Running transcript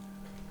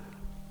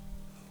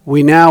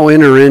We now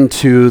enter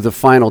into the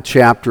final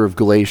chapter of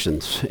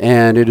Galatians,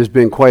 and it has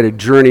been quite a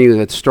journey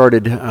that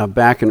started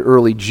back in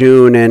early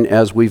June, and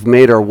as we've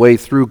made our way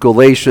through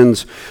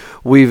Galatians,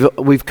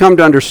 we've come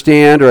to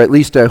understand, or at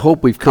least I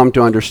hope we've come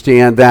to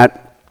understand,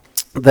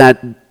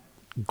 that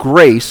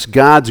grace,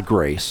 God's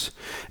grace,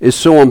 is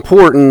so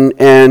important,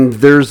 and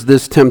there's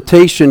this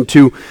temptation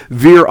to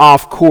veer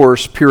off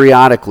course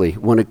periodically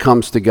when it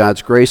comes to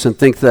God's grace and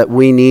think that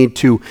we need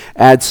to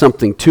add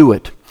something to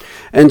it.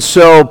 And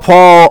so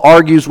Paul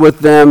argues with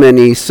them, and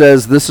he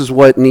says this is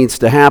what needs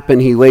to happen.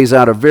 He lays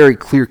out a very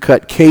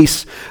clear-cut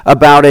case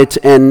about it.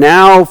 And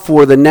now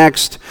for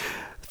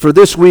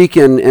this week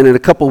and in a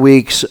couple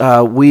weeks,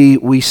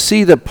 we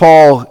see that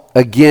Paul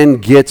again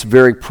gets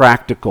very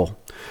practical.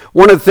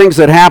 One of the things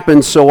that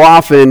happens so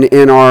often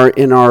in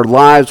our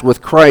lives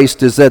with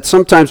Christ is that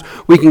sometimes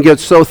we can get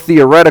so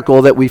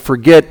theoretical that we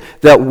forget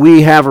that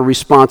we have a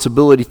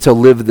responsibility to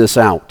live this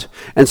out.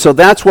 And so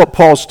that's what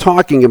Paul's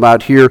talking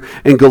about here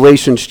in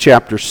Galatians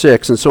chapter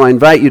 6. And so I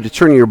invite you to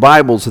turn your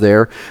Bibles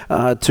there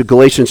to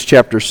Galatians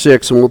chapter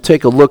 6, and we'll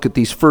take a look at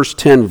these first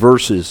 10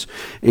 verses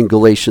in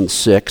Galatians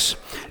 6.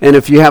 And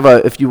if you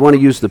want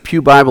to use the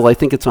Pew Bible, I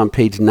think it's on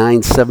page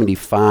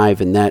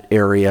 975 in that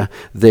area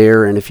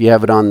there. And if you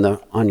have it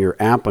on your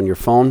app on your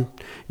phone,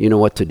 you know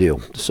what to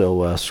do.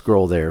 So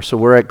scroll there. So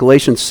we're at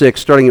Galatians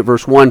 6, starting at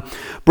verse 1.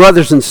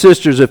 Brothers and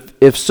sisters,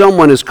 if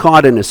someone is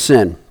caught in a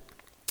sin,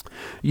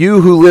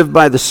 you who live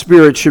by the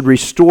Spirit should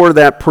restore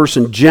that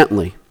person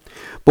gently.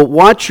 But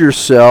watch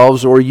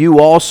yourselves, or you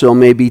also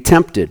may be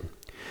tempted.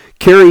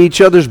 Carry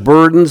each other's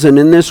burdens, and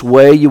in this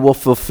way you will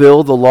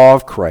fulfill the law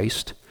of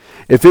Christ.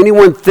 If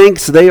anyone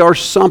thinks they are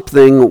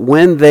something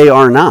when they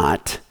are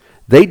not,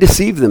 they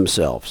deceive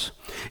themselves.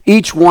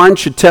 Each one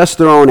should test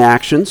their own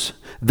actions.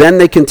 Then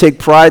they can take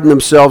pride in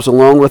themselves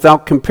alone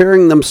without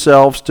comparing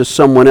themselves to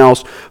someone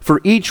else, for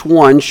each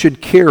one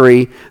should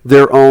carry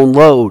their own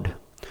load.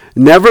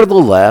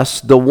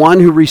 Nevertheless, the one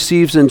who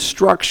receives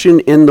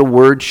instruction in the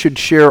word should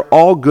share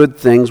all good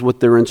things with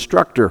their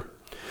instructor.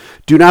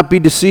 Do not be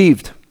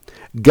deceived.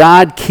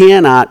 God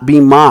cannot be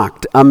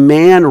mocked. A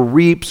man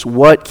reaps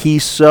what he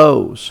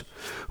sows.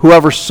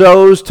 Whoever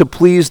sows to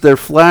please their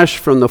flesh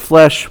from the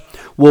flesh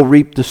will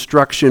reap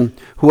destruction.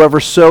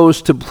 Whoever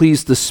sows to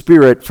please the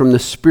Spirit from the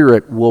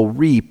Spirit will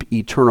reap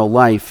eternal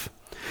life.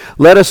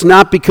 Let us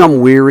not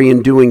become weary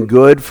in doing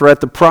good, for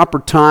at the proper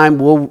time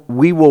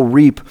we will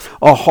reap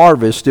a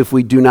harvest if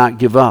we do not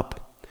give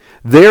up.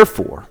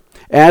 Therefore,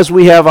 as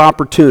we have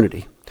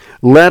opportunity,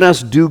 let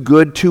us do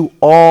good to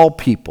all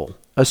people,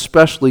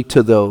 especially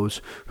to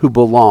those who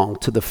belong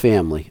to the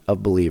family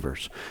of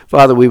believers.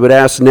 Father, we would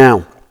ask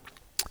now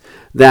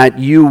that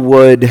you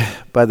would,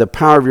 by the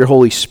power of your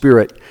Holy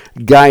Spirit,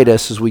 guide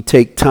us as we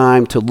take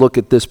time to look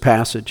at this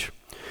passage.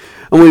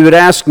 And we would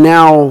ask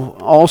now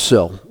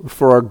also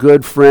for our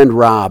good friend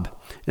Rob,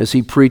 as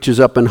he preaches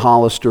up in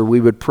Hollister.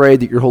 We would pray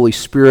that your Holy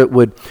Spirit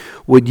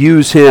would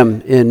use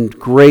him in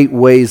great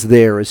ways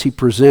there as he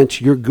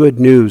presents your good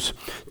news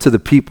to the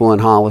people in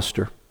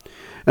Hollister.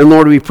 And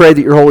Lord, we pray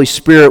that your Holy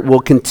Spirit will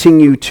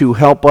continue to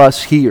help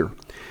us here,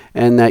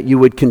 and that you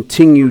would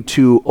continue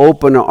to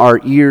open our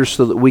ears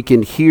so that we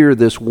can hear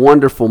this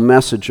wonderful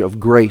message of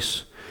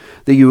grace.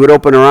 That you would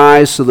open our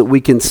eyes so that we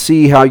can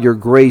see how your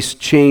grace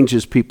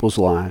changes people's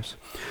lives.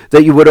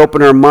 That you would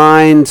open our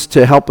minds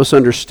to help us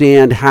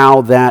understand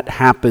how that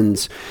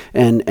happens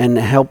and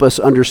help us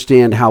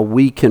understand how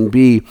we can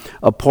be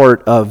a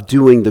part of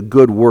doing the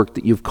good work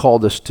that you've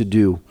called us to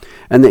do.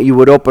 And that you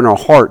would open our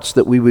hearts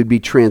that we would be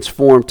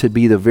transformed to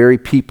be the very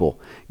people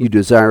you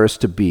desire us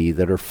to be,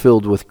 that are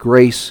filled with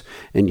grace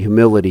and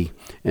humility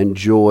and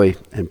joy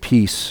and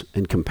peace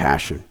and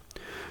compassion.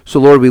 So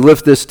Lord, we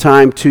lift this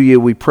time to you.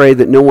 We pray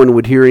that no one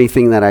would hear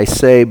anything that I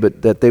say,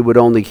 but that they would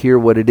only hear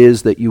what it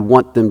is that you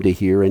want them to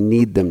hear and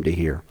need them to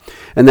hear.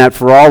 And that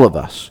for all of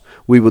us,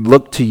 we would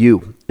look to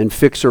you and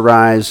fix our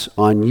eyes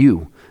on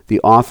you,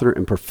 the author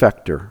and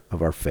perfecter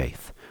of our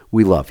faith.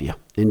 We love you.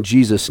 In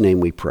Jesus' name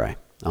we pray.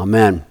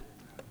 Amen.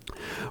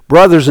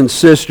 Brothers and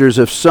sisters,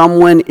 if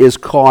someone is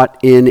caught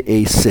in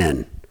a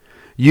sin,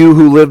 you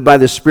who live by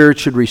the Spirit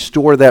should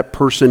restore that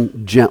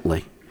person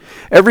gently.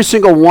 Every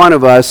single one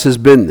of us has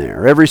been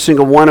there. Every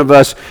single one of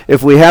us,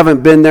 if we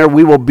haven't been there,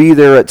 we will be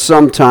there at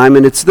some time.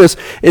 And it's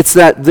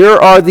that there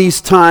are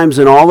these times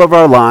in all of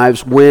our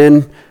lives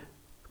when,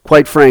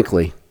 quite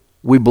frankly,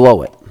 we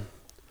blow it.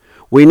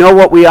 We know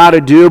what we ought to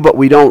do, but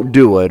we don't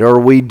do it. Or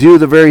we do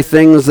the very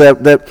things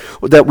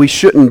that we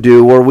shouldn't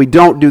do, or we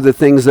don't do the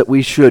things that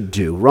we should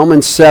do.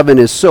 Romans 7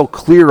 is so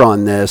clear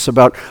on this,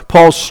 about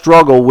Paul's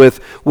struggle with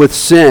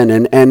sin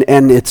and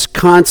its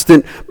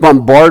constant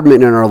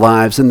bombardment in our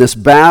lives and this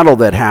battle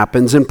that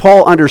happens. And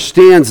Paul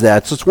understands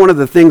that. So it's one of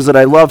the things that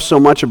I love so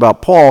much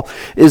about Paul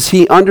is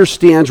he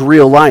understands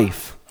real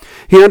life.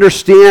 He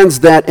understands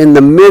that in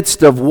the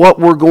midst of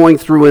what we're going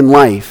through in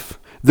life,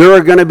 there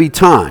are going to be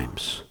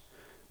times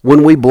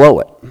when we blow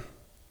it.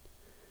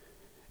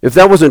 If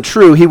that wasn't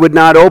true, he would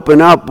not open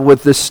up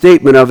with this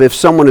statement of if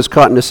someone is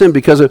caught in a sin,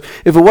 because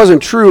if it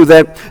wasn't true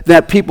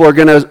that people are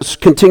going to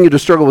continue to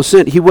struggle with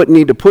sin, he wouldn't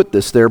need to put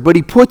this there. But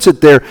he puts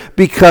it there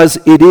because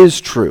it is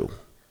true.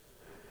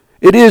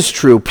 It is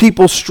true.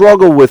 People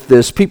struggle with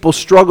this. People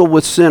struggle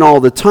with sin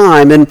all the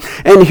time. And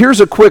here's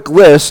a quick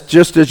list,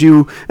 just as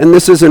you, and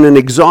this isn't an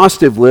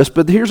exhaustive list,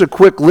 but here's a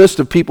quick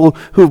list of people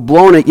who've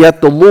blown it,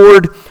 yet the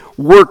Lord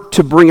worked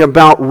to bring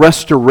about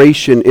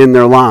restoration in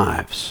their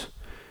lives.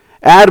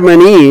 Adam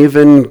and Eve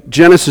in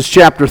Genesis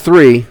chapter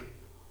 3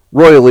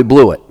 royally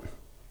blew it.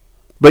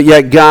 But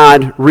yet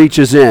God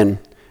reaches in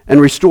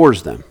and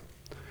restores them.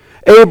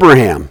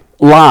 Abraham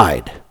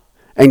lied,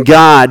 and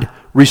God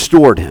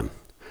restored him.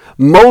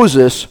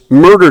 Moses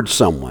murdered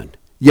someone,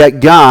 yet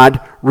God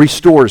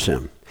restores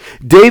him.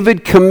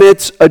 David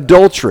commits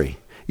adultery,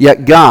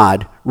 yet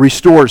God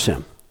restores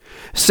him.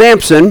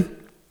 Samson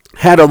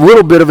had a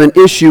little bit of an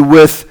issue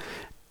with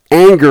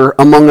anger,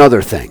 among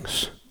other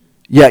things,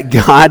 yet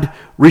God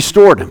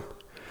restored him.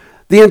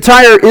 The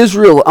entire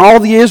Israel, all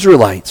the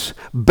Israelites,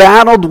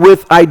 battled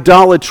with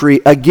idolatry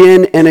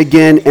again and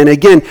again and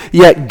again,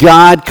 yet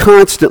God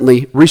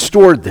constantly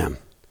restored them.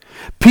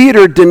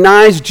 Peter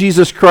denies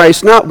Jesus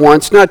Christ not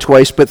once, not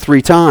twice, but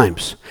 3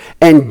 times.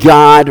 And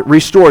God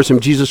restores him.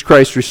 Jesus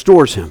Christ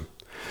restores him.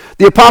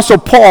 The Apostle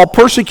Paul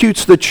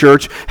persecutes the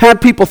church,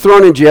 had people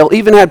thrown in jail,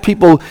 even had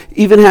people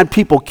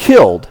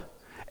killed,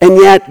 and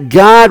yet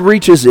God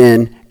reaches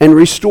in and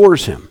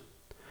restores him.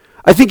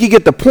 I think you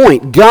get the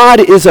point. God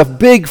is a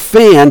big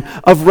fan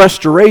of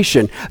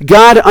restoration.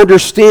 God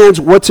understands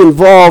what's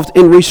involved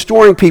in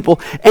restoring people,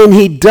 and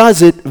he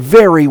does it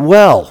very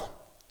well.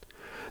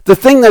 The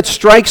thing that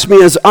strikes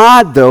me as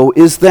odd, though,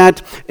 is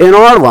that in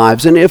our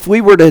lives, and if we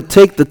were to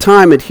take the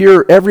time and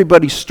hear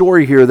everybody's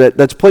story here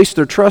that's placed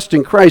their trust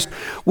in Christ,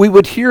 we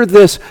would hear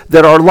this,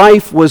 that our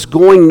life was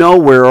going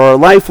nowhere, or our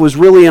life was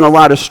really in a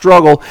lot of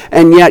struggle,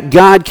 and yet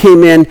God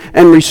came in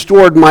and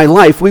restored my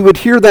life. We would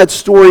hear that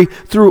story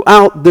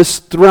throughout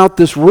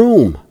this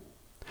room.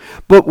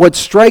 But what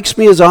strikes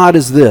me as odd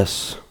is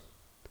this,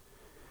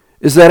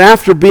 is that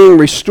after being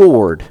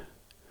restored,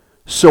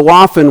 so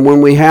often when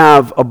we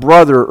have a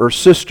brother or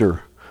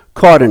sister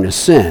caught in a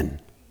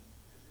sin,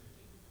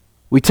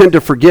 we tend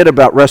to forget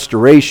about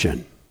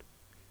restoration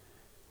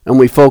and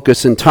we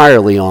focus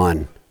entirely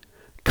on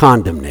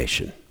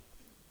condemnation.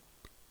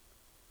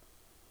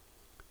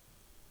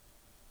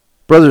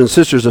 Brothers and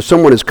sisters, if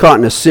someone is caught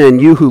in a sin,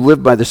 you who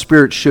live by the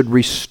Spirit should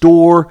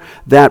restore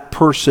that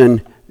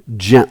person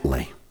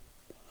gently.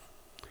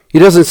 He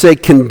doesn't say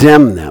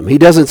condemn them. He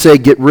doesn't say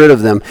get rid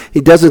of them.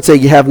 He doesn't say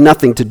you have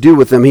nothing to do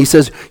with them. He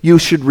says you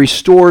should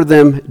restore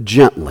them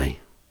gently.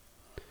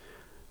 I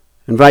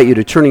invite you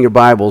to turn in your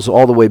Bibles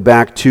all the way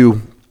back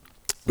to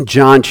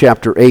John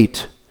chapter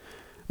 8.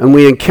 And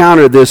we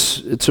encounter this,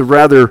 it's a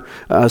rather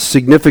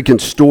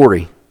significant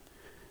story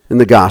in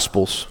the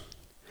Gospels.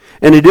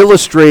 And it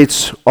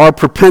illustrates our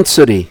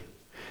propensity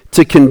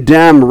to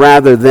condemn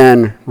rather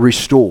than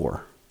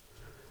restore.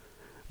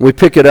 We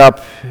pick it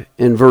up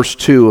in verse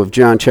 2 of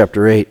John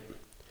chapter 8.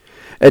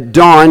 At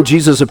dawn,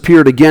 Jesus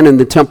appeared again in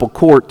the temple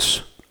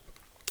courts,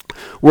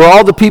 where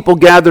all the people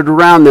gathered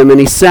around them, and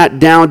he sat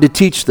down to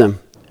teach them.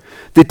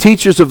 The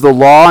teachers of the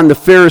law and the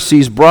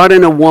Pharisees brought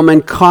in a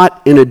woman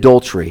caught in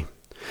adultery.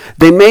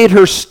 They made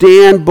her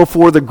stand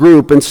before the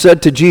group and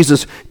said to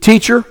Jesus,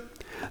 "Teacher,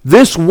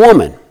 this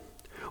woman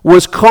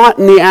was caught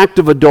in the act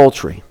of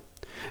adultery.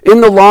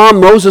 In the law,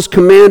 Moses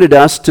commanded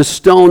us to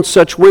stone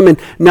such women.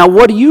 Now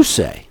what do you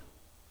say?"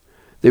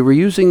 They were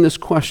using this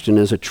question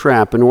as a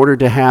trap in order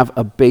to have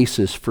a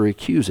basis for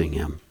accusing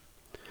him.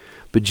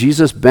 But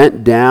Jesus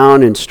bent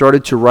down and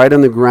started to write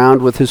on the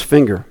ground with his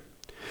finger.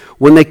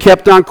 When they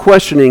kept on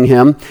questioning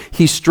him,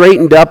 he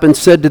straightened up and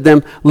said to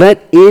them,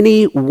 "Let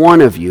any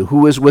one of you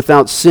who is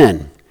without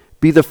sin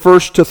be the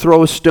first to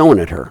throw a stone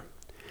at her."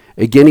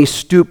 Again he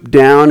stooped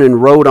down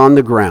and wrote on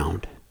the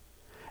ground.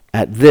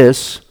 At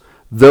this,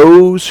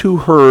 those who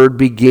heard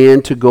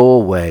began to go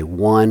away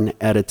one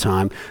at a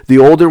time, the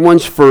older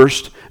ones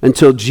first,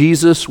 until only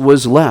Jesus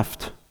was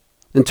left,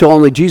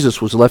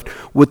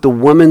 with the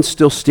woman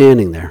still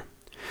standing there.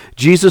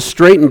 Jesus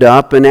straightened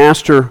up and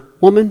asked her,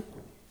 "Woman,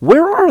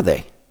 where are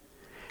they?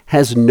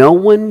 Has no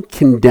one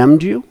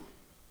condemned you?"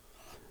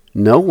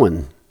 "No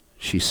one,"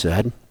 she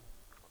said.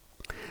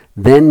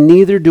 "Then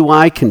neither do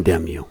I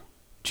condemn you,"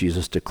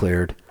 Jesus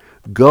declared.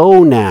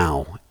 "Go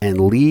now and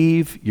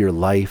leave your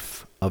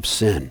life of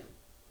sin."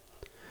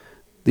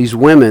 This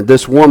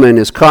woman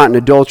is caught in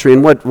adultery,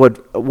 and what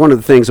one of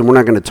the things, and we're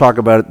not going to talk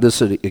about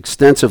this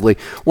extensively,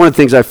 one of the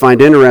things I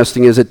find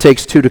interesting is it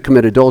takes 2 to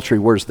commit adultery.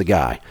 Where's the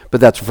guy? But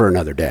that's for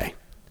another day.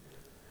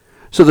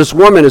 So this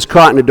woman is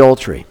caught in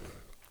adultery.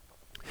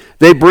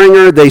 They bring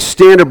her, they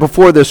stand her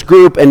before this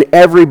group, and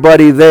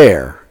everybody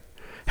there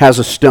has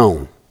a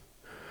stone.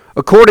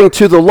 According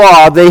to the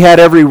law, they had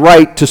every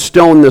right to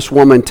stone this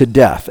woman to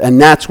death, and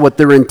that's what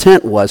their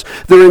intent was.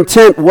 Their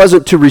intent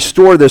wasn't to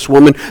restore this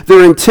woman.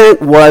 Their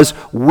intent was,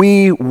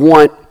 we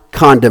want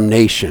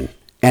condemnation,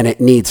 and it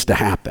needs to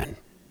happen.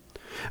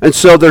 And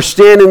so they're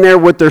standing there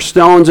with their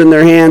stones in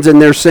their hands,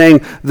 and they're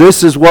saying,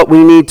 this is what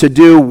we need to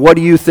do. What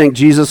do you think,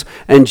 Jesus?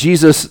 And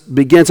Jesus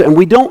begins, and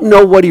we don't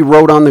know what he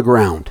wrote on the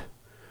ground.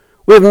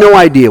 We have no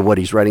idea what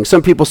he's writing.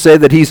 Some people say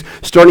that he's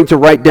starting to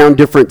write down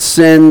different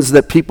sins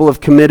that people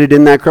have committed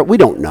in that crowd. We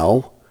don't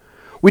know.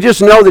 We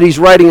just know that he's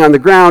writing on the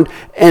ground,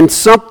 and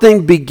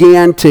something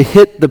began to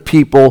hit the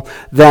people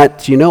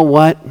that, you know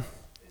what?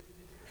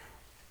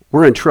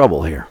 We're in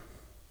trouble here.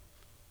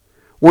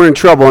 We're in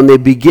trouble, and they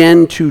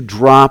begin to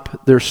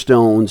drop their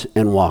stones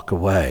and walk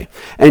away.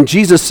 And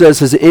Jesus says,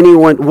 has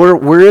anyone,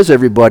 where is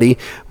everybody?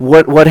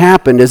 What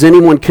happened? Has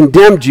anyone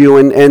condemned you?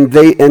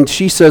 And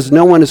she says,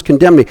 no one has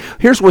condemned me.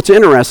 Here's what's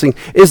interesting,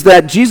 is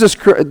that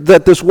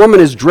that this woman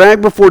is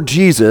dragged before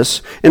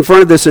Jesus in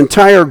front of this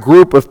entire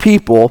group of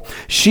people.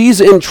 She's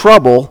in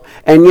trouble,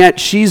 and yet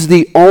she's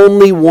the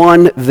only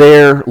one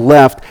there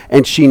left,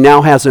 and she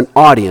now has an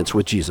audience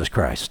with Jesus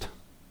Christ.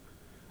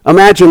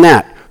 Imagine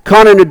that.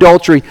 Caught in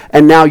adultery,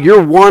 and now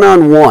you're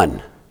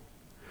one-on-one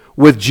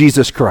with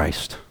Jesus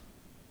Christ.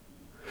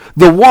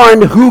 The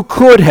one who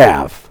could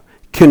have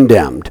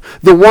condemned.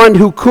 The one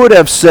who could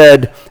have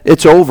said,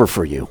 it's over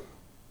for you.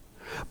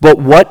 But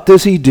what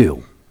does he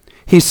do?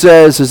 He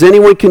says, has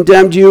anyone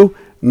condemned you?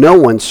 No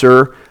one,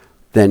 sir.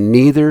 Then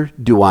neither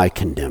do I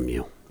condemn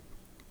you.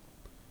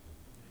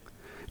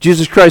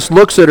 Jesus Christ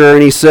looks at her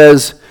and he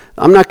says,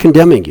 I'm not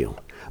condemning you.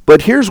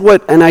 But here's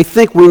what, and I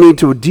think we need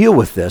to deal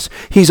with this.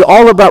 He's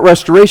all about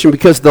restoration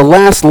because the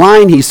last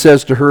line he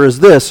says to her is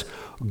this,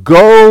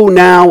 go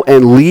now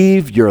and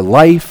leave your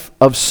life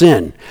of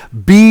sin.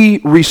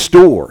 Be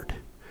restored.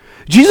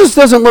 Jesus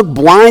doesn't look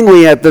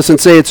blindly at this and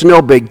say it's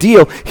no big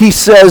deal. He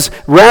says,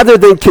 rather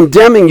than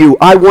condemning you,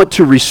 I want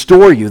to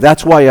restore you.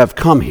 That's why I've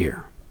come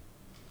here.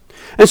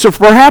 And so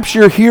perhaps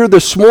you're here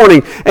this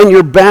morning and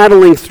you're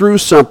battling through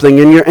something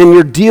and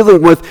you're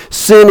dealing with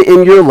sin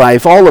in your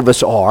life. All of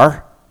us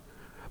are.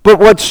 But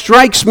what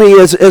strikes me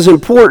as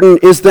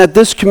important is that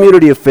this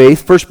community of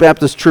faith, First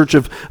Baptist Church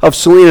of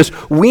Salinas,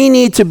 we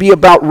need to be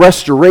about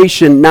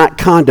restoration, not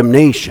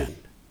condemnation.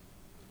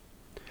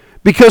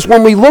 Because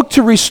when we look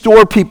to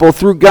restore people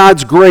through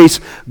God's grace,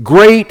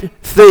 great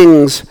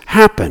things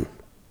happen.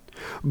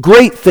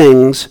 Great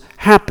things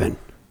happen.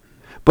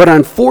 But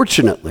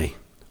unfortunately,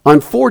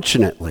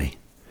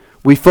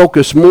 we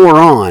focus more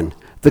on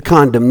the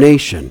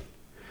condemnation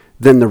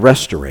than the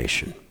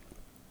restoration.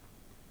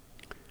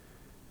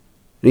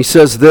 And he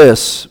says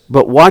this,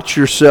 but watch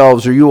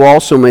yourselves, or you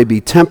also may be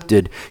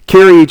tempted.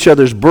 Carry each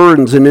other's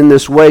burdens, and in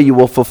this way you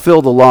will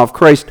fulfill the law of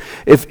Christ.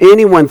 If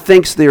anyone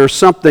thinks they are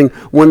something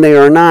when they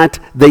are not,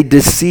 they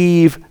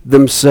deceive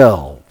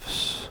themselves.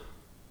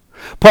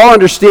 Paul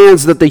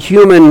understands that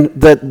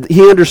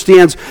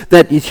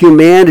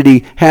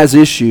humanity has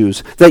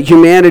issues, that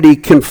humanity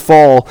can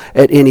fall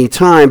at any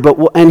time.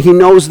 And he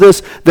knows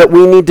this, that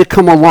we need to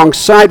come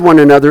alongside one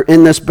another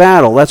in this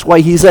battle. That's why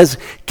he says,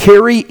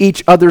 carry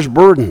each other's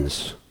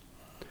burdens.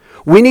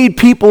 We need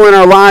people in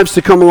our lives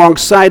to come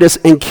alongside us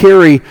and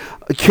carry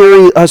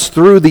us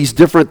through these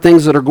different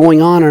things that are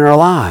going on in our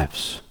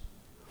lives.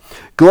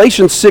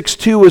 Galatians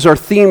 6:2 is our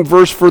theme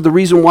verse for the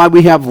reason why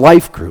we have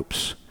life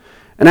groups.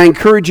 And I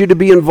encourage you to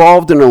be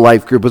involved in a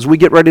life group as we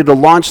get ready to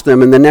launch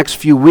them in the next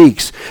few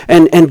weeks.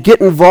 And get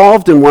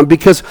involved in one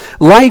because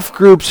life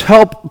groups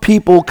help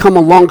people come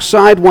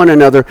alongside one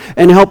another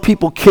and help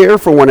people care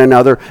for one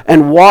another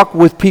and walk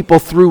with people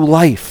through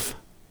life.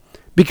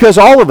 Because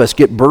all of us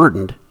get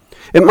burdened.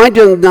 It might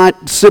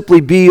not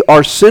simply be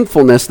our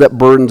sinfulness that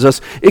burdens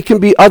us. It can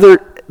be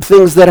other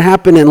things that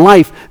happen in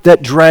life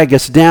that drag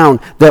us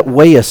down, that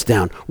weigh us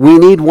down. We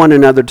need one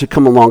another to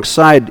come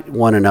alongside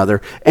one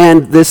another.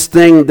 And this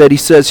thing that he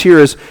says here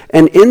is,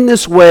 and in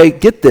this way,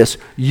 get this,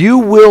 you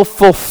will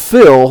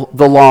fulfill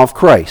the law of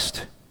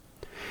Christ.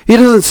 He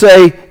doesn't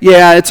say,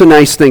 yeah, it's a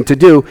nice thing to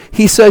do.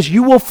 He says,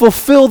 you will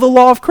fulfill the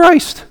law of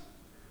Christ.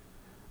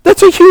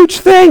 That's a huge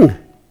thing.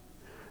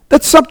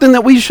 That's something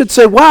that we should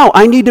say, wow,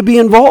 I need to be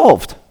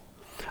involved.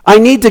 I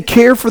need to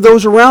care for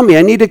those around me.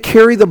 I need to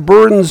carry the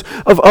burdens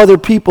of other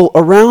people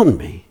around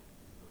me.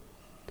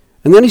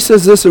 And then he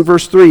says this in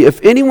verse 3,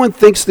 if anyone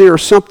thinks they are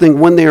something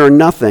when they are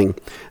nothing,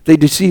 they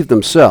deceive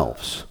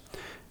themselves.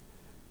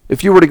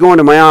 If you were to go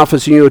into my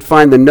office and you would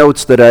find the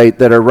notes that I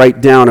write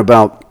down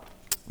about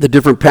the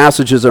different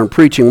passages I'm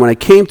preaching, when I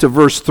came to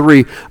verse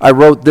 3, I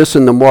wrote this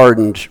in the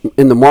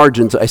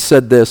margins. I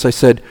said this, I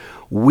said,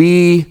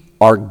 we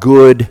are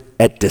good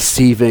at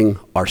deceiving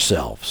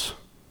ourselves.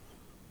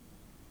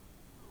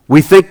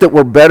 We think that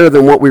we're better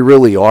than what we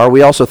really are.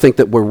 We also think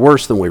that we're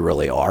worse than we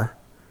really are.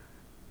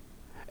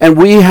 And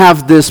we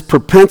have this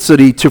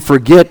propensity to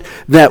forget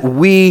that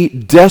we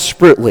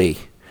desperately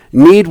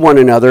need one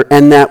another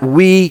and that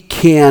we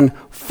can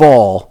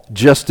fall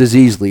just as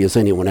easily as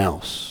anyone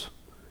else.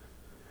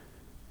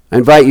 I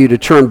invite you to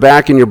turn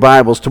back in your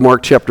Bibles to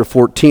Mark chapter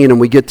 14, and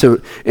we get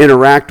to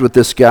interact with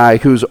this guy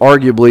who's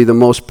arguably the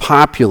most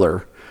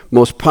popular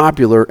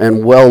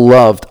and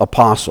well-loved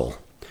apostle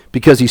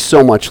because he's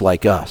so much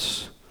like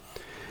us.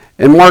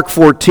 In Mark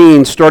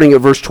 14, starting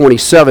at verse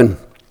 27,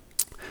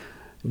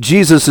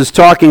 Jesus is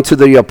talking to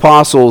the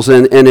apostles,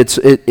 and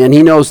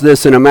he knows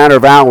this: in a matter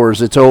of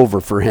hours, it's over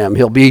for him.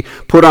 He'll be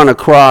put on a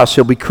cross.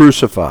 He'll be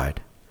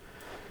crucified.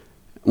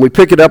 We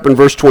pick it up in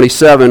verse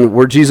 27,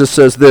 where Jesus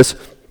says this: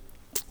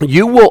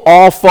 "You will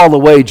all fall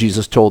away,"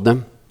 Jesus told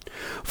them,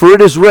 "for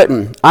it is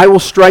written, I will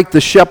strike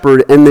the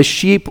shepherd, and the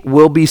sheep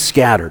will be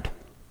scattered.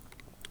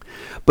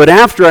 But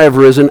after I have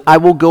risen, I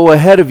will go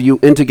ahead of you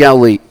into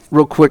Galilee."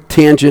 Real quick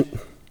tangent.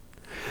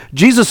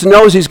 Jesus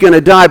knows he's going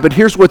to die, but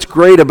here's what's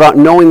great about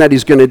knowing that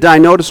he's going to die.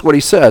 Notice what he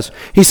says.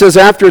 He says,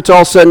 after it's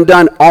all said and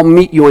done, I'll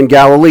meet you in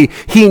Galilee.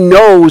 He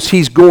knows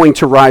he's going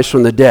to rise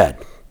from the dead.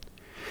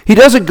 He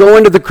doesn't go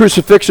into the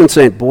crucifixion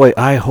saying, boy,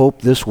 I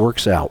hope this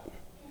works out.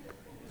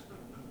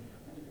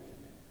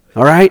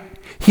 All right?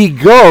 He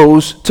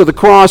goes to the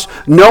cross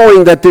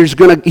knowing that he's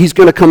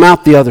going to come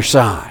out the other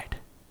side.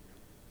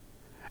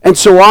 And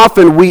so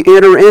often we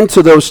enter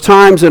into those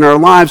times in our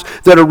lives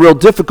that are real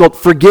difficult,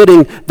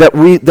 forgetting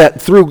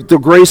that through the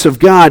grace of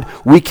God,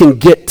 we can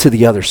get to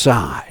the other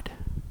side.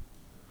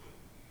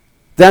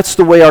 That's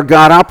the way our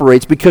God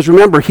operates, because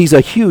remember, he's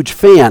a huge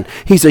fan.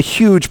 He's a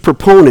huge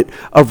proponent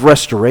of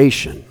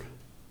restoration.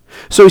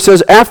 So he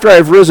says, after I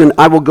have risen,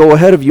 I will go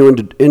ahead of you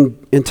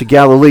into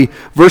Galilee.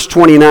 Verse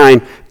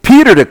 29,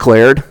 Peter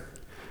declared,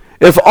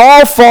 if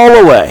all fall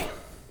away.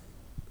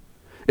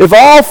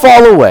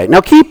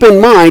 Now keep in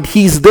mind,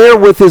 he's there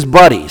with his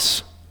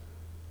buddies,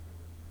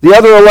 the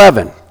other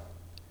 11.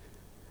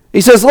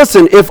 He says,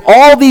 listen, if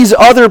all these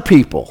other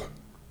people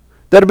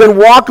that have been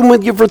walking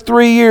with you for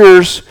 3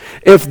 years,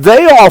 if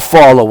they all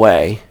fall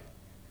away,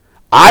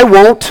 I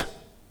won't.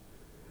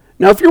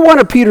 Now, if you're one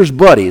of Peter's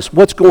buddies,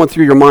 what's going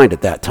through your mind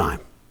at that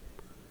time?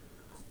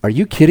 Are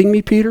you kidding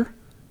me, Peter?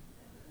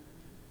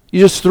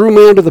 You just threw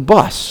me under the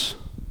bus.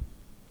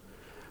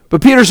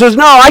 But Peter says,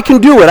 no, I can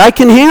do it. I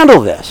can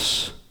handle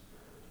this.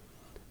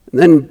 And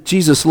then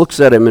Jesus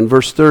looks at him in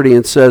verse 30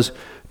 and says,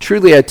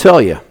 truly I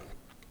tell you,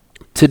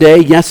 today,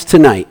 yes,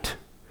 tonight,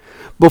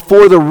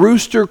 before the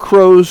rooster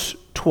crows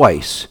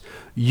twice,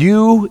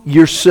 you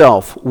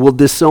yourself will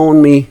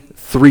disown me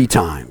 3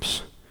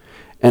 times.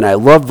 And I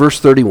love verse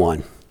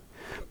 31.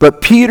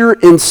 But Peter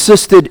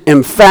insisted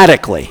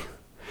emphatically,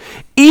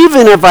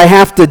 even if I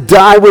have to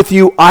die with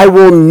you, I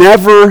will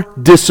never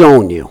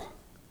disown you.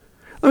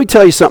 Let me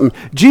tell you something.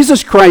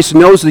 Jesus Christ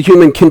knows the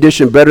human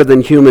condition better than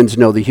humans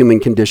know the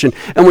human condition.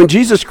 And when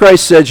Jesus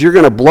Christ says you're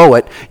going to blow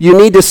it, you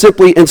need to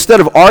simply,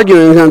 instead of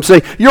arguing with him,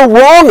 say, you're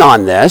wrong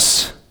on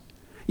this.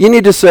 You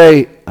need to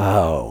say,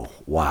 oh,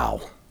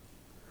 wow.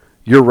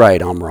 You're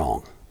right, I'm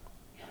wrong.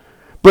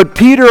 But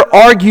Peter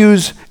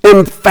argues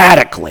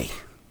emphatically,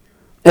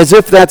 as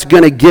if that's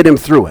going to get him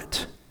through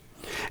it.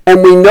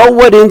 And we know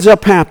what ends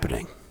up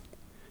happening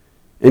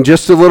in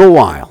just a little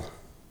while.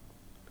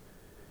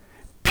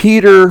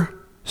 Peter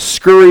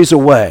scurries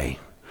away,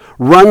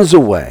 runs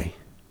away,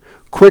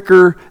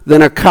 quicker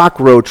than a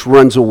cockroach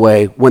runs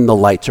away when the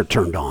lights are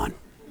turned on.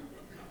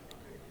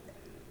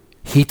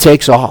 He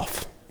takes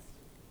off.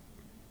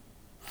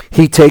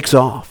 He takes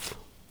off.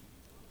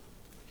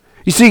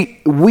 You see,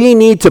 we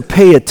need to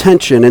pay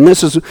attention, and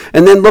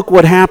then look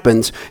what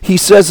happens. He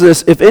says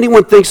this, if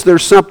anyone thinks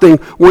there's something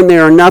when they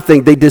are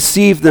nothing, they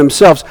deceive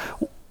themselves.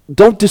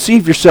 Don't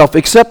deceive yourself.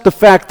 Accept the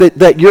fact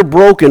that you're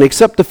broken.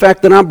 Accept the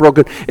fact that I'm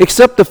broken.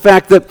 Accept the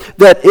fact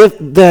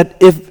that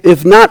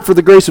if not for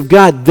the grace of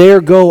God,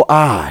 there go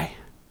I.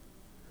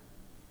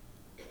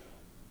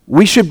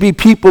 We should be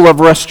people of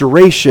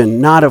restoration,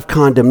 not of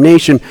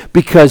condemnation,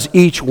 because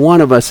each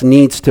one of us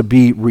needs to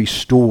be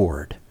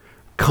restored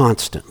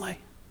constantly.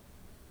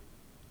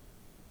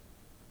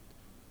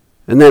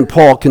 And then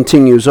Paul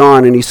continues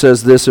on and he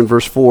says this in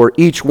verse 4,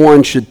 each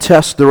one should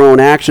test their own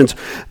actions,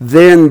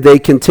 then they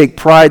can take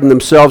pride in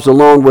themselves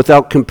alone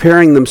without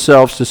comparing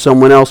themselves to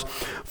someone else,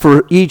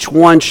 for each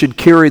one should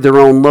carry their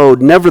own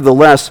load.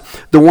 Nevertheless,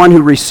 the one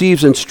who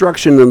receives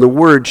instruction in the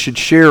word should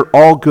share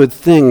all good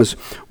things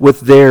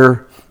with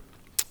their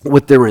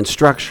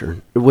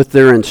instructor.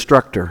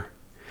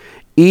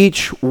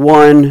 Each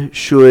one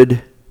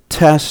should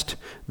test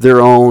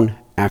their own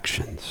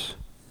actions.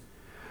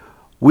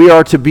 We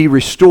are to be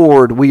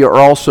restored. We are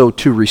also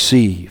to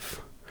receive.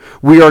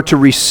 We are to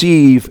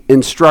receive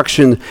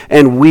instruction,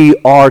 and we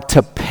are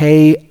to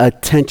pay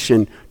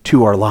attention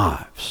to our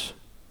lives.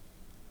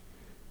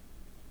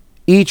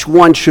 Each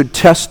one should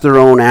test their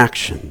own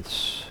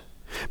actions.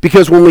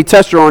 Because when we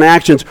test our own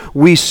actions,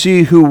 we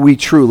see who we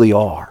truly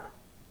are.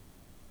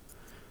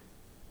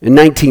 In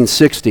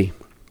 1960,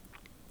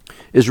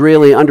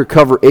 Israeli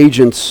undercover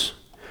agents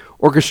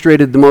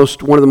orchestrated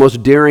one of the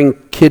most daring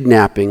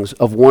kidnappings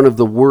of one of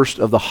the worst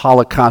of the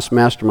Holocaust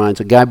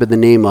masterminds, a guy by the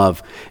name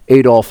of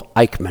Adolf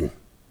Eichmann.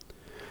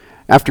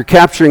 After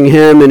capturing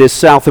him in his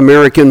South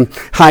American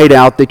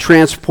hideout, they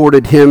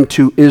transported him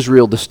to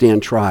Israel to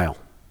stand trial.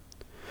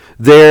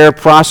 There,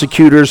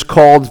 prosecutors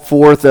called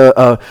forth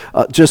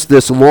just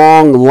this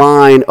long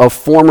line of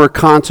former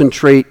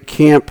concentration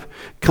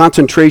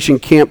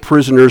camp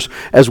prisoners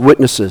as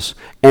witnesses,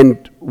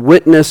 and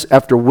witness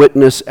after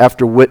witness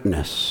after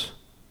witness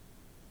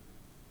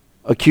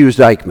accused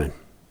Eichmann.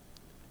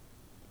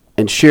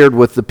 and shared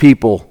with the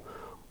people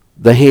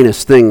the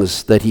heinous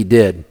things that he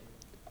did.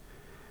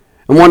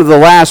 And one of the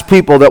last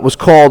people that was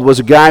called was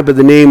a guy by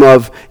the name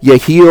of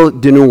Yehiel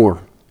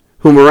Dinur,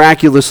 who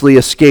miraculously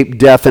escaped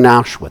death in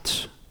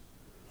Auschwitz.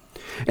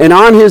 And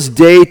on his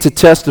day to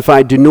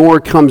testify,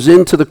 Dinur comes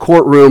into the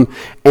courtroom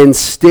and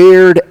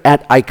stared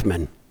at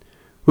Eichmann,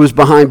 who was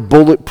behind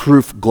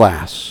bulletproof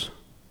glass.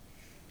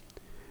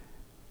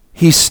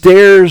 He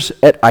stares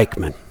at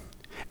Eichmann,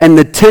 and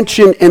the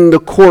tension in the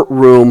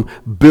courtroom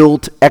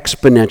built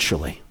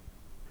exponentially.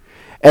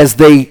 As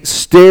they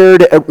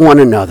stared at one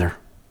another,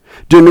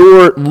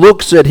 Dinur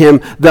looks at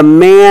him, the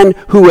man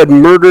who had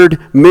murdered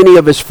many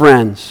of his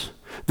friends,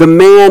 the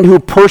man who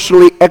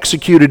personally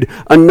executed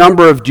a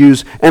number of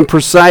Jews and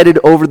presided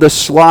over the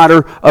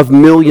slaughter of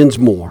millions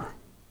more.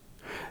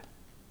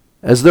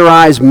 As their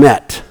eyes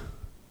met,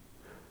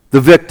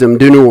 the victim,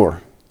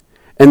 Dinur,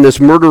 and this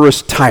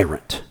murderous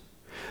tyrant,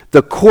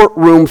 the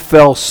courtroom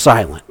fell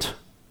silent.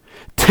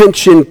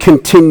 Tension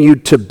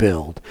continued to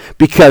build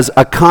because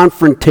a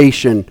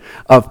confrontation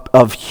of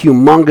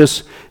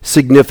humongous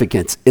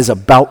significance is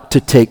about to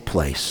take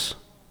place.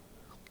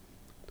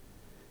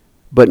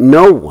 But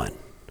no one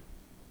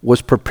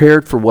was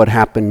prepared for what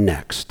happened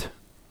next.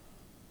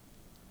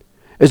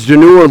 As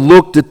Dinur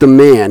looked at the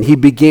man, he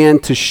began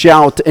to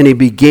shout and he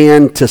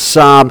began to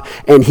sob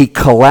and he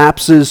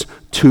collapses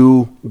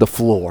to the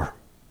floor.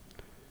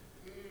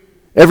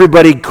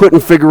 Everybody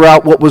couldn't figure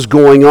out what was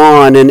going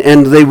on,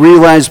 and they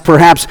realized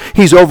perhaps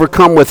he's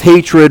overcome with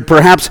hatred.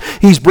 Perhaps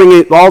he's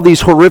bringing all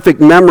these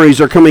horrific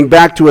memories are coming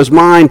back to his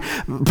mind.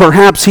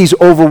 Perhaps he's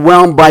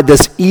overwhelmed by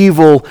this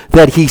evil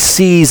that he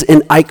sees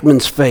in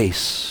Eichmann's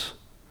face.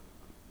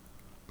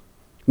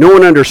 No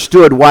one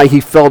understood why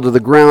he fell to the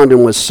ground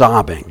and was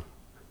sobbing.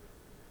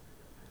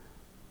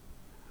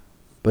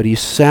 But he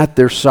sat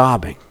there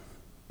sobbing.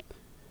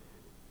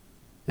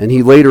 And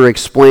he later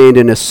explained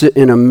in a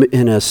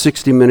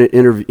 60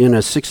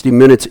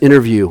 minutes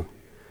interview,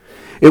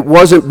 it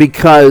wasn't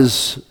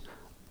because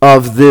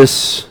of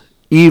this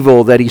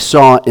evil that he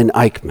saw in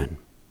Eichmann.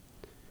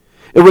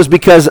 It was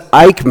because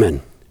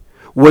Eichmann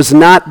was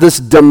not this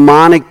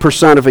demonic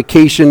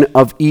personification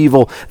of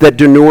evil that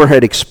Dinur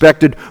had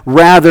expected.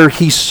 Rather,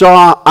 he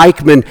saw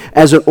Eichmann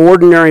as an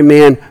ordinary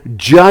man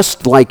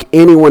just like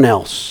anyone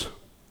else.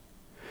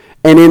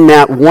 And in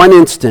that one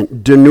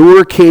instant,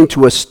 Dinur came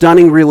to a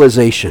stunning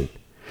realization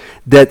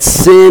that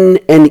sin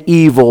and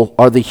evil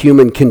are the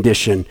human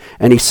condition.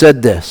 And he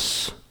said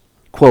this,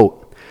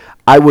 quote,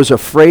 "I was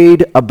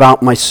afraid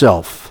about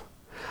myself.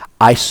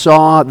 I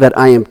saw that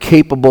I am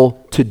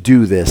capable to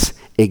do this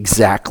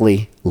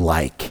exactly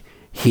like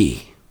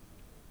he."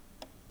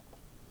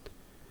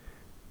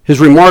 His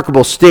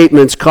remarkable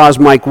statements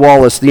caused Mike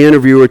Wallace, the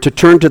interviewer, to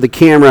turn to the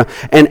camera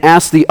and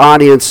ask the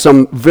audience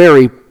some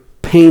very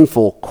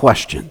painful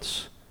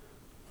questions.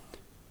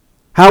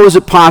 How is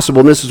it possible,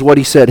 and this is what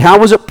he said, how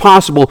was it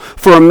possible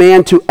for a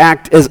man to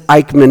act as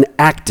Eichmann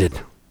acted?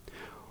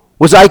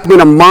 Was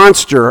Eichmann a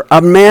monster,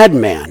 a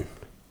madman?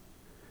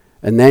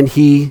 And then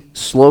he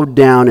slowed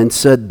down and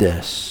said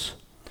this,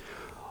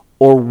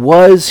 or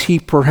was he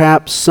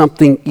perhaps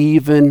something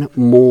even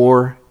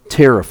more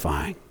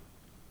terrifying?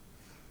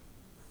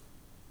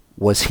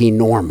 Was he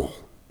normal,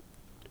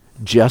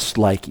 just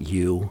like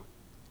you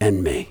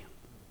and me?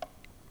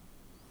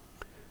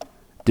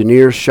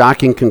 Dinur's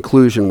shocking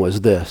conclusion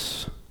was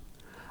this: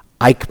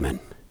 Eichmann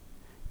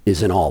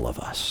is in all of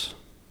us.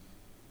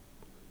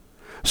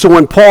 So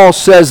when Paul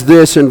says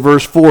this in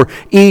verse 4,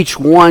 each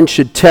one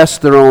should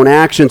test their own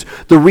actions,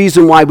 the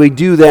reason why we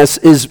do this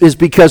is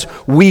because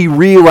we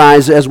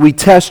realize as we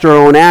test our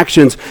own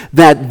actions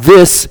that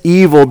this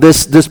evil,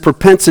 this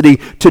propensity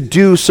to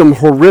do some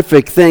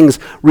horrific things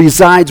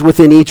resides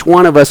within each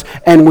one of us,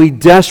 and we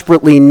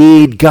desperately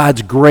need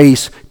God's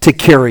grace to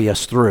carry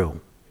us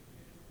through.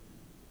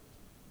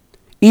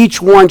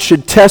 Each one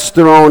should test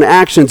their own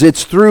actions.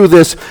 It's through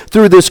this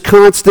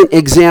constant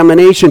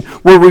examination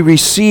where we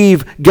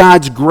receive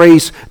God's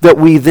grace that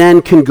we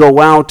then can go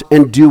out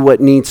and do what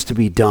needs to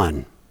be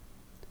done.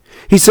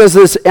 He says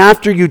this,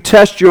 after you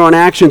test your own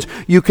actions,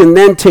 you can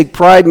then take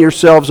pride in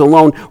yourselves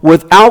alone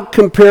without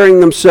comparing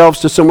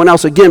themselves to someone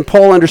else. Again,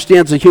 Paul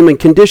understands the human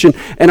condition,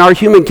 and our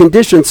human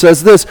condition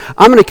says this: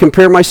 I'm going to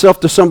compare myself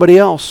to somebody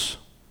else.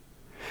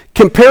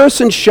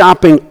 Comparison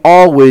shopping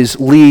always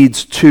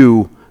leads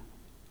to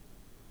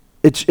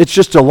It's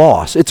just a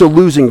loss. It's a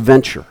losing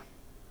venture.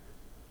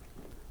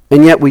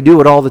 And yet we do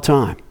it all the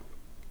time.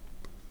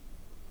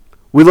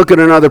 We look at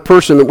another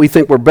person that we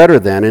think we're better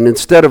than, and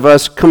instead of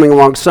us coming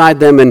alongside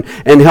them and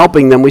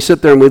helping them, we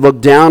sit there and we look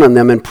down on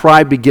them, and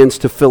pride begins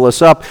to fill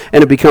us up,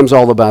 and it becomes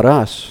all about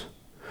us.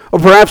 Or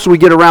perhaps we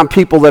get around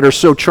people that are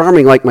so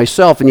charming like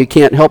myself, and you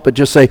can't help but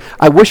just say,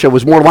 I wish I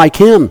was more like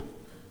him.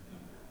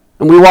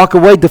 And we walk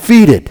away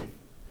defeated.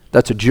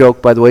 That's a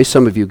joke, by the way.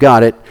 Some of you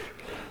got it.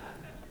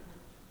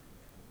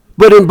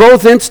 But in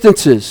both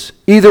instances,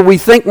 either we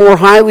think more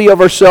highly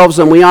of ourselves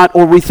than we ought,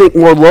 or we think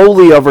more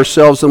lowly of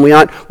ourselves than we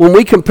ought. When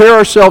we compare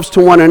ourselves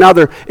to one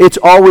another, it's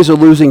always a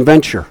losing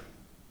venture.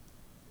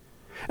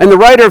 And the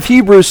writer of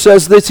Hebrews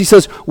says this, he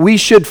says, we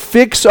should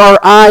fix our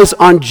eyes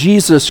on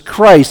Jesus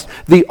Christ,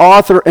 the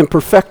author and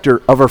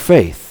perfecter of our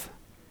faith.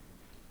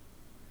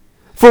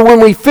 For when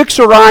we fix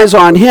our eyes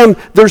on him,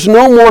 there's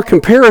no more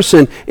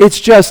comparison.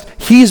 It's just,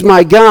 he's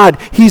my God.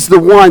 He's the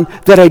one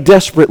that I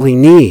desperately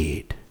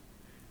need.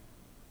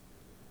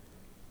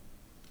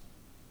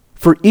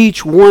 For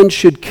each one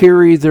should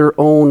carry their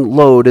own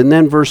load. And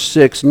then verse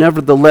 6,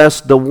 nevertheless,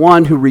 the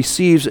one who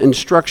receives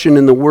instruction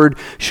in the word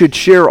should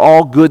share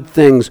all good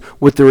things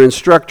with their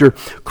instructor.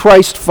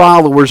 Christ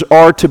followers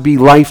are to be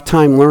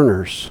lifetime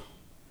learners.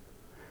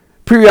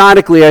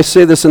 Periodically, I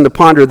say this in the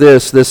Ponder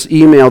this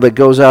email that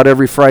goes out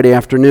every Friday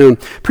afternoon.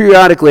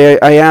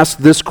 Periodically, I ask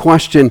this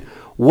question,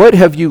 what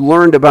have you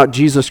learned about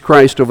Jesus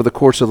Christ over the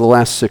course of the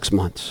last 6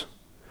 months?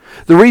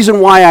 The reason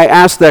why I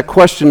ask that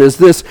question is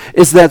this,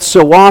 is that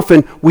so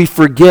often we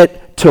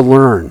forget to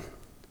learn.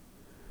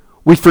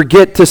 We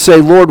forget to say,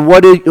 Lord,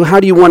 how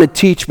do you want to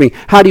teach me?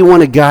 How do you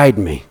want to guide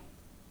me?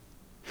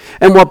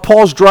 And what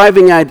Paul's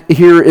driving at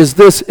here is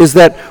this, is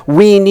that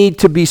we need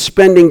to be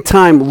spending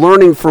time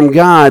learning from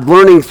God,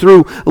 learning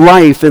through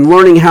life, and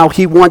learning how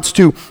he wants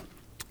to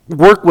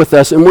work with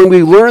us. And when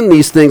we learn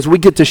these things, we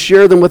get to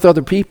share them with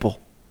other people.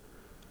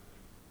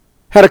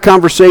 Had a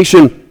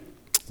conversation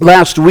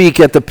last week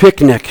at the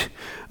picnic.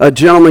 A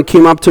gentleman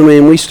came up to me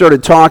and we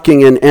started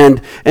talking,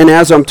 and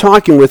as I'm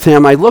talking with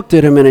him, I looked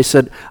at him and I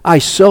said, I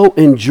so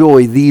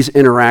enjoy these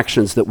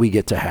interactions that we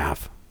get to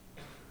have.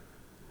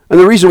 And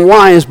the reason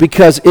why is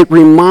because it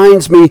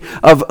reminds me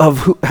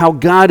of how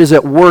God is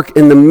at work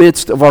in the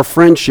midst of our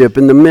friendship,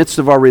 in the midst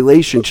of our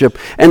relationship,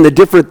 and the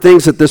different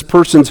things that this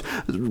person's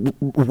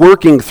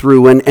working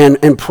through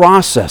and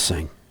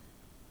processing.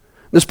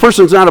 This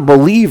person's not a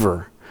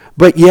believer,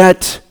 but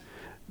yet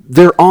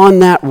they're on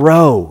that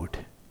road.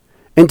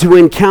 And to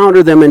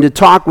encounter them and to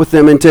talk with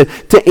them and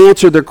to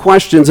answer their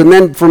questions, and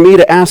then for me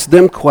to ask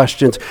them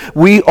questions.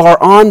 We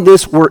are on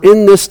this, we're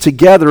in this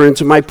together, and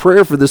to my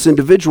prayer for this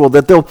individual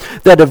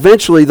that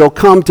eventually they'll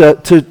come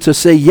to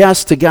say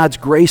yes to God's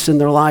grace in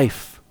their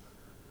life.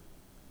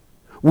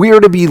 We are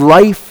to be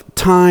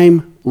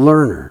lifetime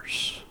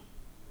learners.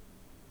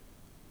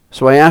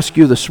 So I ask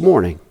you this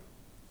morning,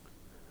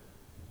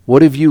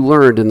 what have you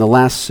learned in the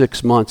last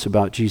 6 months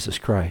about Jesus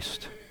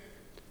Christ?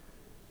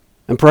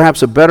 And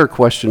perhaps a better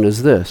question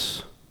is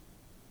this.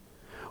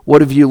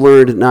 What have you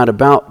learned not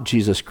about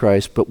Jesus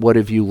Christ, but what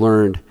have you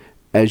learned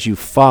as you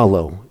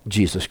follow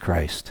Jesus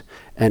Christ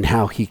and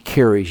how he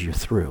carries you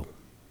through?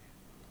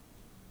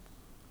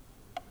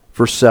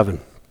 Verse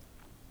 7.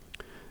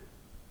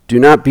 Do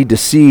not be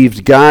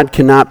deceived. God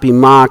cannot be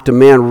mocked. A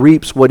man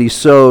reaps what he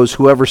sows.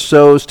 Whoever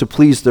sows to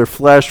please their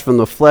flesh, from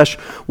the flesh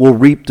will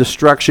reap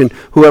destruction.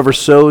 Whoever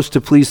sows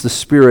to please the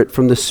Spirit,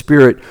 from the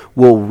Spirit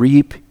will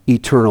reap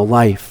eternal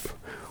life.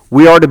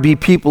 We are to be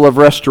people of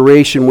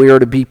restoration. We are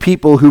to be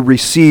people who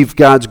receive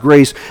God's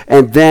grace.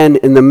 And then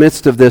in the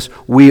midst of this,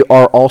 we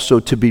are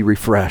also to be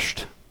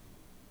refreshed.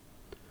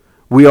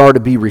 We are to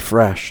be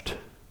refreshed.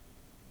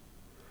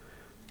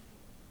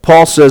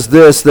 Paul says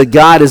this, that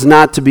God is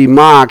not to be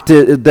mocked,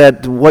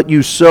 that what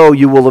you sow,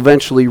 you will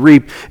eventually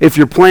reap. If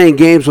you're playing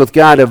games with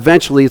God,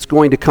 eventually it's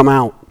going to come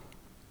out.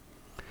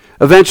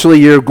 Eventually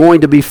you're going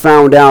to be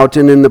found out.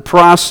 And in the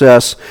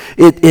process,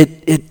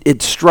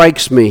 it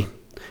strikes me.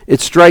 It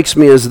strikes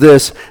me as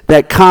this,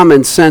 that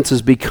common sense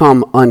has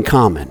become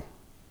uncommon.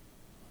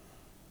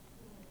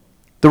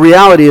 The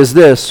reality is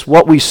this,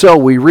 what we sow,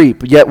 we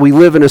reap. Yet we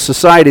live in a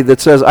society that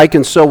says, I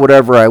can sow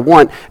whatever I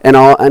want, and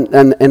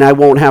I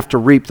won't have to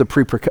reap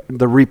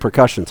the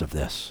repercussions of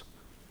this.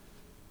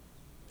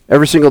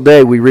 Every single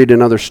day we read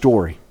another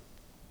story.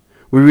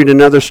 We read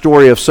another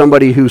story of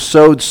somebody who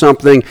sowed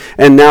something,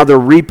 and now they're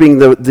reaping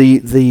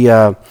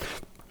the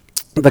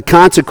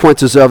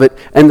consequences of it,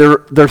 and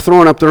they're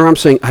throwing up their arms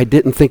saying, I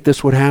didn't think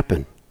this would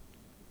happen.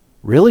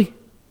 Really?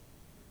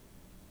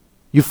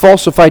 You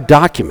falsified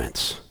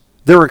documents.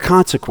 There are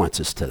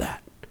consequences to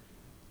that.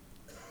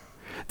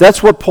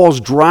 That's what Paul's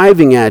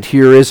driving at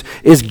here is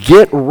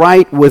get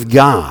right with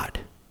God.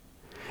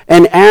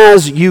 And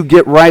as you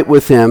get right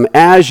with him,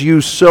 as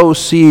you sow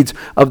seeds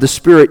of the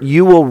Spirit,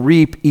 you will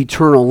reap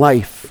eternal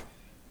life.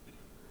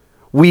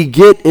 We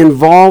get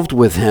involved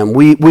with him.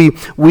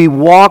 We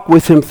walk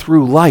with him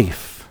through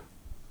life.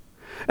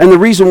 And the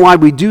reason why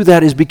we do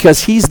that is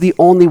because he's the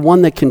only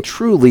one that can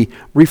truly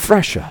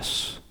refresh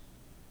us.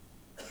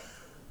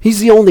 He's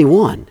the only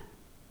one.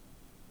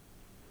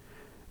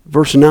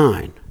 Verse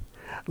 9,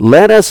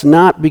 let us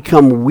not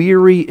become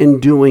weary in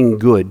doing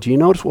good. Do you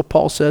notice what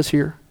Paul says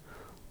here?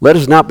 Let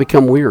us not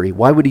become weary.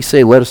 Why would he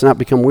say let us not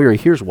become weary?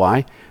 Here's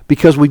why.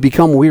 Because we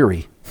become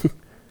weary.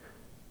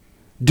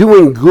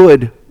 Doing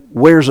good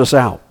wears us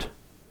out.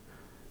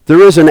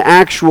 There is an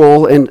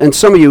actual, and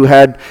some of you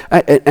had,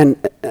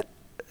 and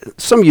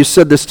some of you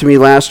said this to me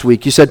last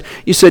week. You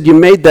said you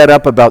made that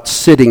up about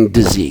sitting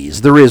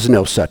disease. There is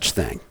no such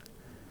thing.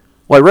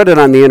 Well, I read it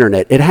on the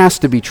internet. It has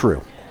to be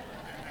true.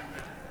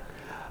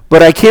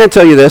 But I can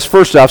tell you this.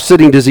 First off,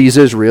 sitting disease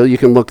is real. You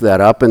can look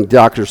that up, and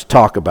doctors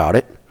talk about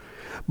it.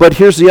 But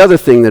here's the other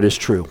thing that is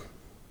true.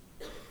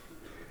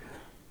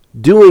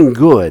 Doing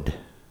good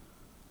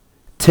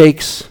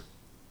takes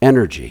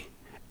energy,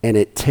 and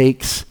it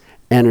takes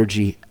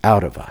energy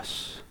out of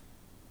us.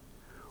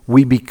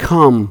 We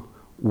become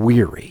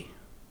weary.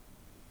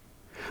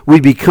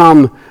 We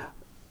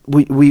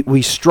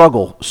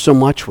struggle so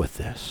much with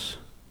this.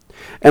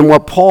 And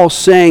what Paul's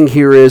saying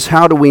here is,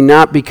 how do we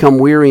not become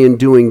weary in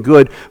doing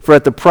good? For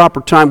at the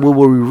proper time we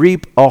will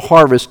reap a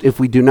harvest if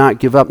we do not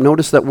give up.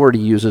 Notice that word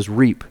he uses,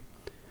 reap.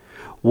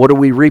 What are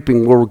we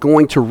reaping? We're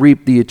going to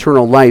reap the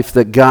eternal life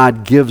that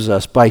God gives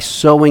us by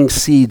sowing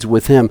seeds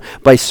with him,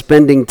 by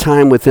spending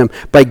time with him,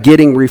 by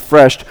getting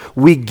refreshed.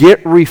 We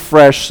get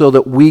refreshed so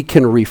that we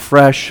can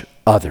refresh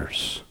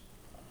others.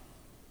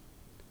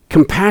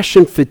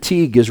 Compassion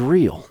fatigue is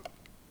real.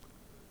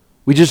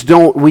 We just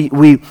don't,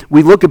 we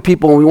look at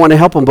people and we want to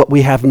help them, but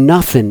we have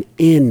nothing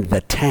in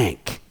the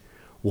tank.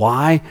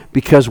 Why?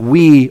 Because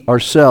we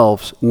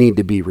ourselves need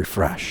to be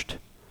refreshed.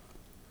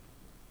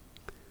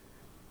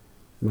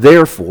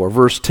 Therefore,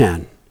 verse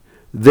 10,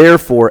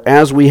 therefore,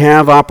 as we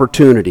have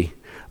opportunity,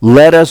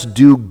 let us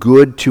do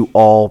good to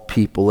all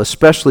people,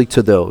 especially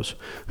to those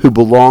who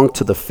belong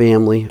to the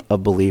family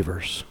of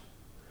believers.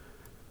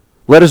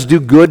 Let us do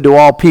good to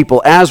all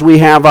people as we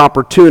have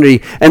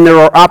opportunity. And there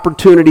are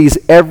opportunities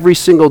every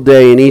single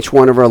day in each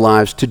one of our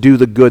lives to do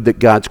the good that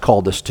God's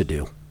called us to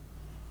do.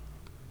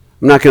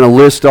 I'm not going to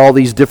list all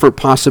these different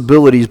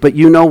possibilities, but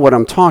you know what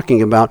I'm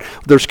talking about.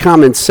 There's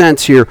common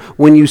sense here.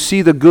 When you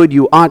see the good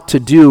you ought to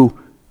do,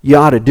 you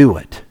ought to do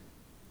it.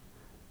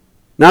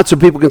 Not so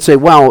people can say,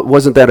 wow,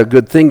 wasn't that a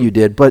good thing you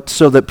did, but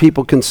so that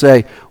people can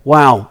say,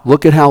 wow,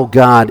 look at how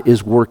God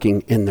is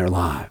working in their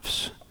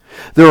lives.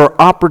 There are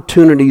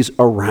opportunities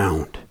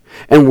around,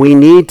 and we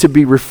need to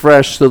be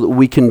refreshed so that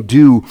we can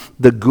do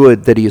the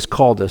good that he has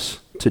called us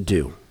to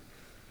do.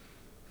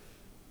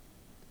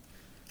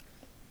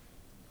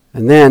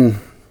 And then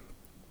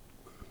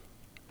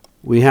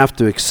we have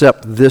to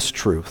accept this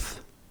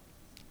truth,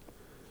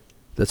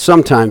 that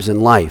sometimes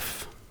in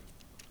life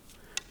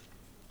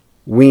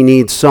we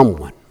need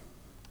someone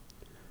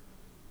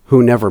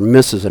who never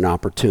misses an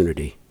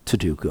opportunity to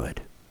do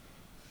good.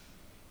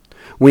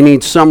 We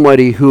need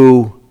somebody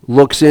who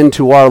looks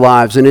into our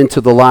lives and into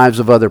the lives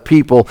of other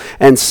people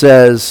and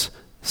says,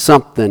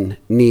 something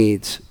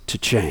needs to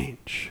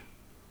change.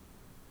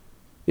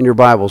 In your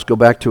Bibles, go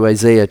back to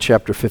Isaiah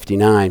chapter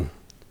 59.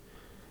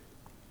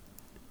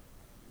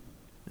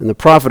 And the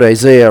prophet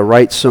Isaiah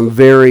writes some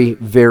very,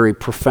 very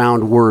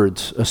profound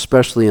words,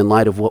 especially in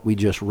light of what we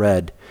just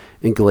read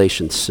in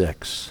Galatians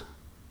 6.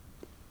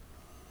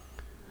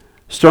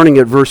 Starting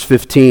at verse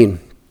 15,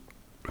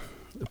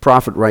 the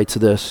prophet writes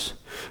this,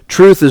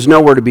 truth is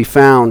nowhere to be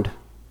found,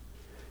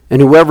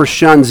 and whoever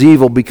shuns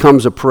evil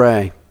becomes a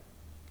prey.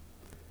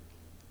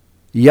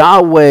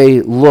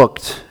 Yahweh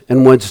looked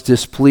and was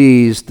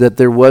displeased that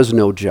there was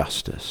no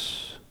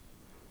justice.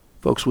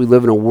 Folks, we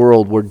live in a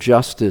world where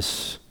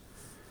justice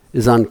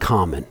is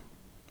uncommon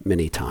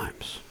many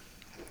times.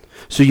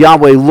 So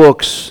Yahweh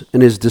looks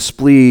and is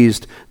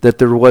displeased that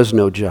there was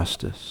no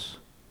justice.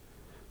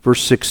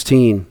 Verse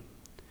 16,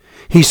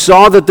 he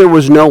saw that there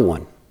was no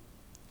one.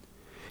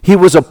 He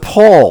was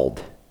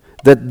appalled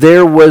that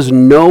there was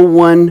no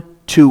one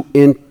to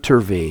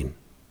intervene.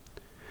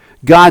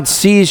 God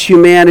sees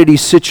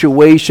humanity's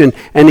situation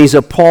and he's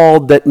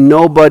appalled that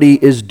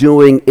nobody is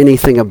doing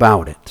anything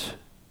about it.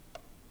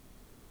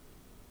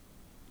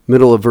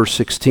 Middle of verse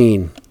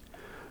 16.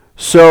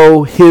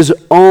 So his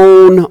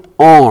own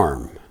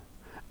arm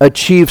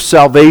achieved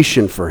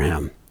salvation for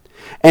him,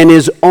 and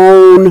his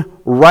own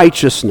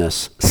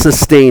righteousness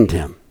sustained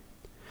him.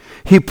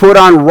 He put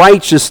on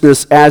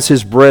righteousness as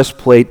his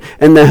breastplate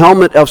and the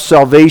helmet of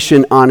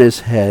salvation on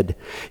his head.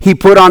 He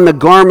put on the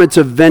garments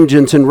of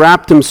vengeance and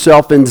wrapped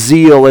himself in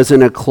zeal as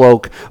in a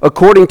cloak.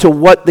 According to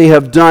what they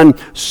have done,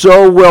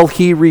 so will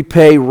he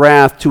repay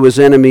wrath to his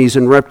enemies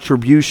and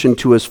retribution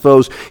to his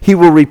foes. He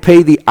will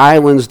repay the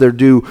islands their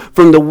due.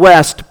 From the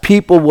west,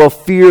 people will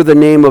fear the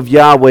name of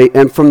Yahweh,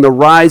 and from the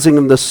rising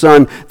of the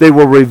sun, they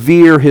will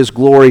revere his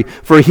glory.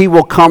 For he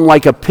will come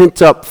like a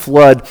pent-up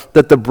flood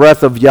that the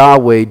breath of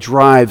Yahweh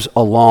drives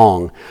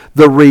along.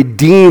 The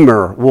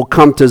Redeemer will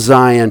come to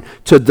Zion,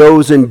 to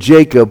those in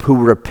Jacob who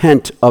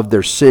repent of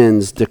their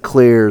sins,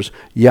 declares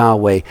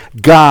Yahweh.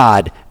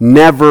 God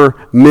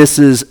never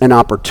misses an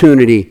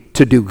opportunity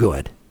to do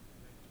good.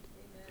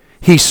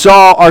 He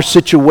saw our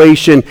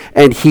situation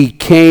and he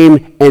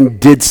came and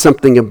did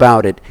something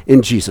about it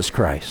in Jesus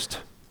Christ.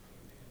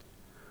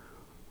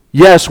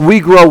 Yes, we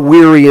grow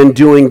weary in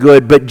doing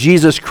good, but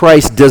Jesus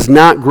Christ does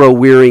not grow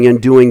weary in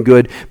doing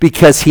good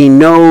because he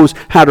knows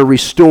how to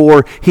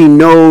restore. He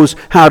knows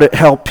how to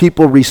help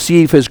people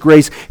receive his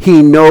grace.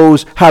 He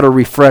knows how to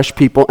refresh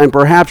people. And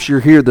perhaps you're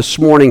here this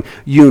morning,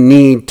 you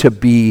need to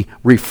be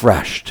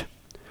refreshed.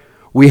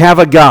 We have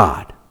a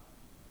God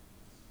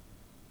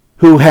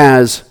who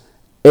has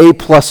A+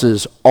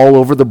 all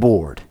over the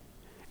board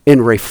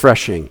in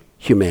refreshing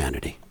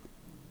humanity.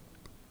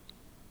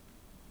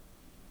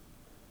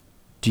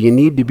 Do you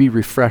need to be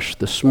refreshed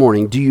this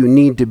morning? Do you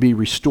need to be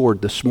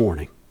restored this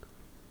morning?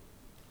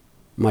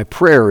 My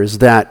prayer is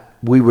that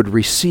we would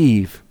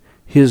receive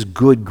His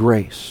good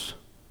grace.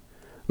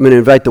 I'm going to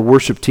invite the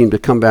worship team to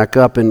come back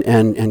up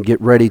and get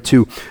ready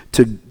to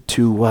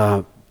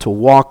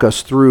walk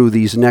us through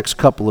these next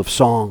couple of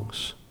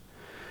songs.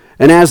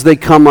 And as they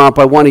come up,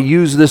 I want to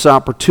use this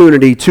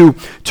opportunity to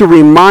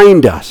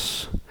remind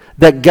us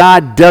that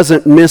God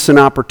doesn't miss an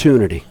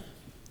opportunity.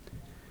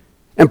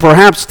 And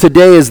perhaps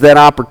today is that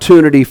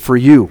opportunity for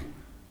you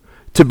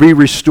to be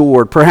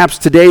restored. Perhaps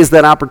today is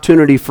that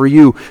opportunity for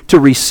you to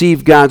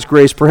receive God's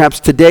grace. Perhaps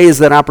today is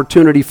that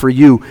opportunity for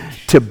you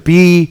to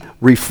be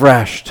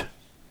refreshed.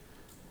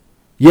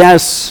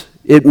 Yes,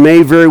 it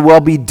may very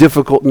well be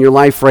difficult in your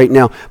life right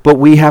now, but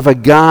we have a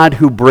God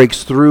who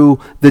breaks through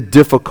the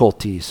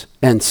difficulties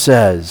and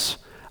says,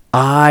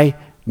 I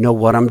know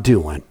what I'm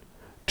doing.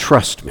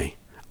 Trust me,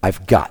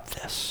 I've got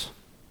this.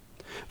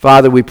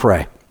 Father, we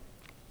pray,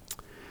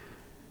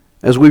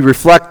 as we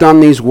reflect on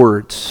these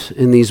words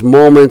in these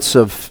moments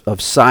of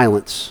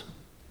silence,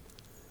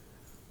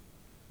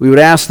 we would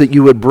ask that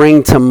you would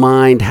bring to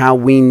mind how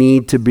we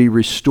need to be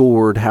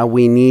restored, how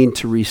we need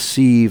to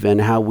receive,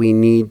 and how we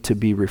need to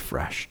be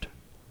refreshed.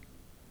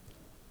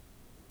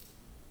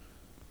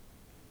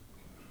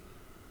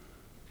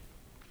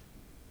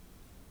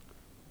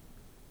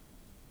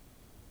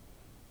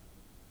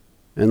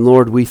 And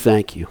Lord, we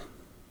thank you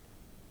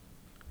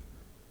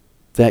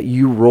that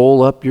you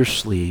roll up your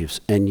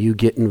sleeves and you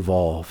get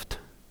involved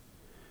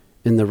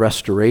in the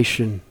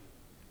restoration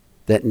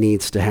that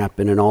needs to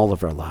happen in all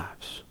of our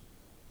lives.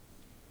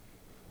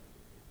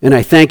 And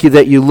I thank you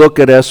that you look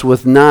at us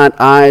with not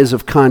eyes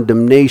of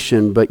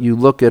condemnation, but you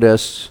look at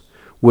us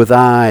with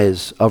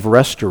eyes of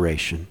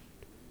restoration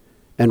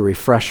and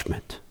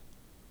refreshment.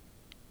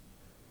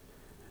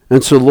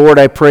 And so, Lord,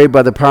 I pray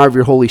by the power of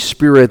your Holy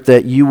Spirit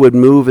that you would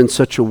move in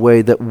such a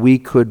way that we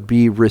could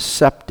be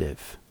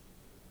receptive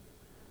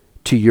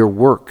to your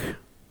work,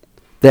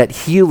 that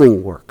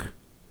healing work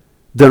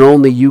that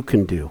only you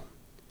can do,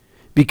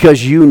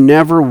 because you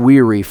never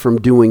weary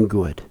from doing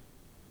good.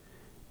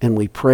 And we pray